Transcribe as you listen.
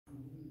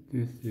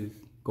This is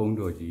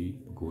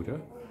Kaung-taw-gyi pagoda.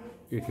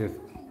 It has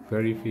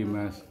very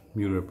famous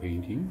mural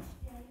paintings,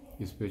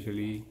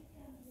 especially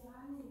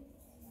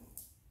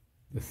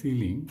the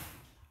ceiling.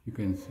 You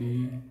can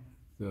see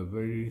the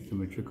very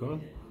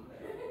symmetrical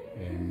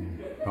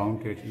and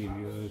rounded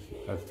areas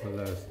as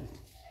well as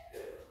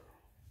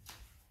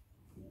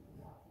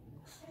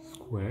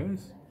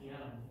squares.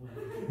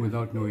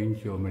 Without knowing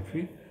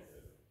geometry,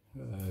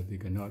 they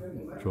cannot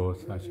draw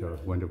such a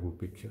wonderful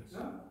pictures.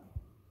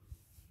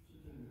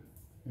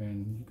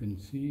 And you can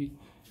see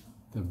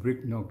the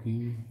brick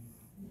knocking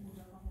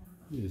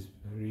is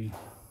very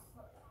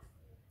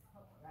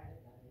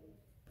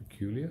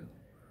peculiar.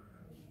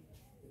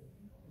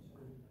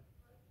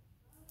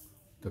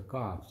 The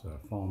carves are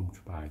formed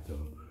by the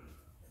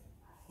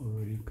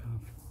already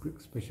carved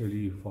bricks,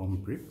 specially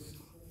formed bricks.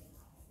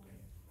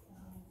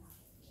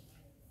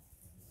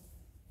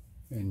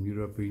 And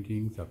mural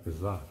paintings are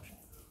preserved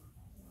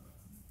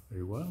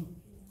very well.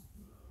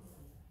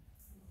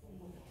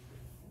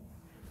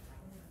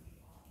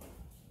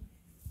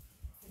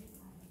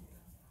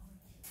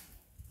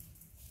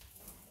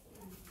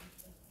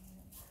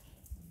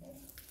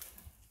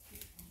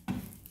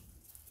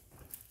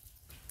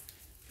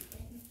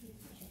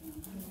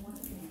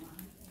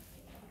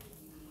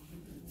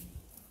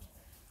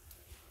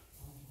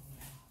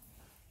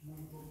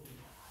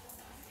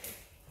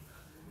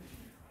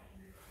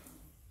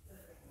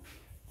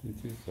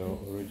 This is our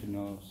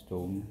original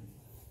stone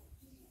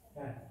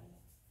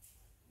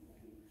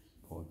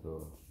for the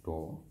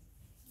door.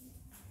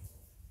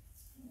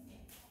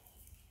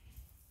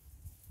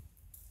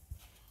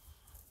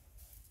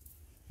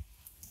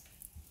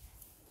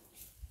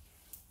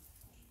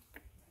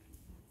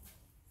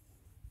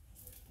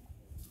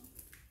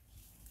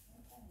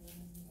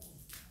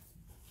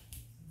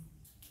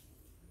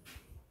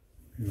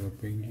 Your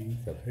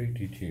paintings are very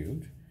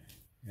detailed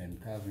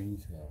and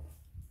carvings are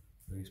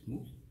very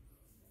smooth.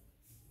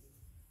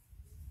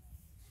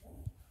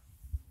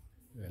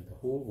 And the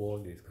whole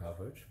wall is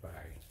covered by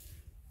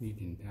neat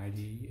and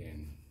tidy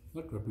and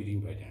not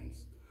repeating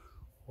patterns.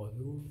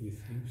 Although it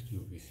seems to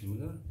be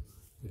similar,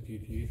 the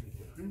details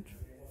are different.